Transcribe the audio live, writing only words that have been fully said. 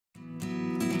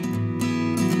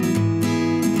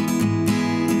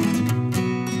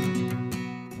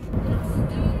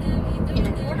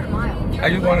I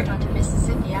just wanted.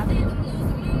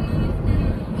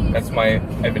 That's my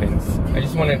evidence. I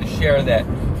just wanted to share that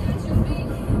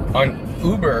on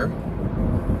Uber,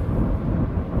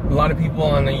 a lot of people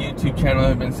on the YouTube channel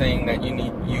have been saying that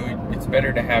it's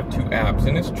better to have 2 apps,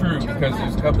 and it's true because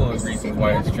there's a couple of reasons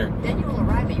why it's true. Then you will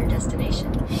arrive at your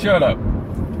destination. Shut up.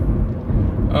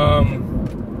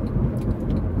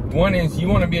 One is you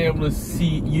want to be able to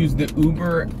use the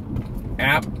Uber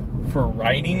app for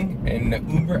riding and the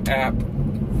Uber app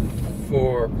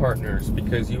for partners,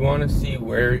 because you want to see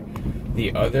where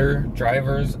the other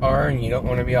drivers are and you don't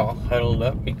want to be all huddled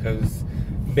up, because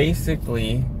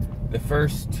basically the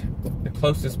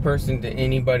closest person to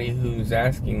anybody who's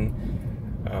asking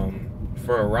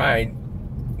for a ride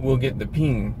will get the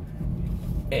ping.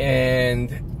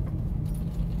 And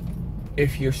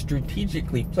if you're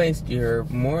strategically placed, you're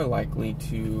more likely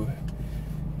to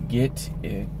get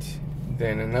it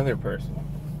than another person,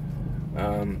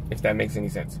 if that makes any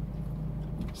sense.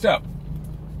 So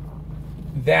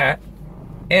that,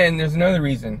 and there's another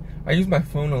reason. I use my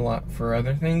phone a lot for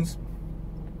other things,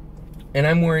 and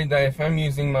I'm worried that if I'm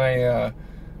using my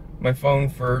my phone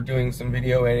for doing some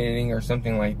video editing or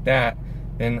something like that,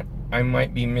 then I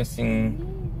might be missing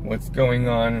what's going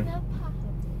on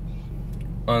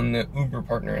the Uber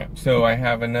partner app. So I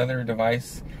have another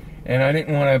device, and I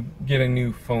didn't want to get a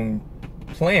new phone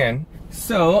plan,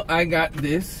 so I got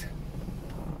this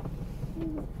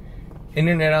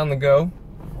internet on the go,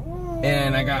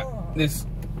 and I got this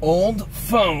old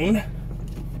phone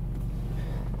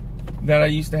that I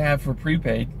used to have for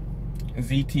prepaid,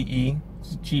 ZTE.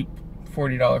 It's a cheap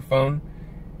 $40 phone,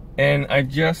 and I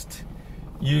just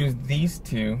used these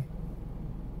two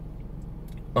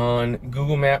on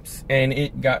Google Maps, and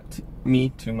it got me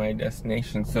to my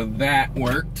destination, so that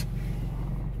worked.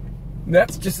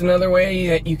 That's just another way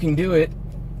that you can do it,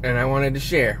 and I wanted to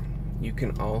share. You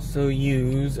can also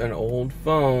use an old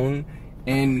phone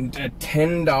and a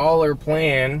 $10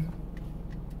 plan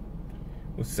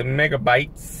with some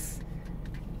megabytes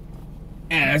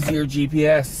as your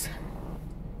GPS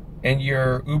and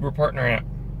your Uber partner app,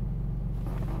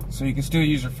 so you can still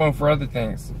use your phone for other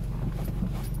things.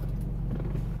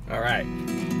 All right.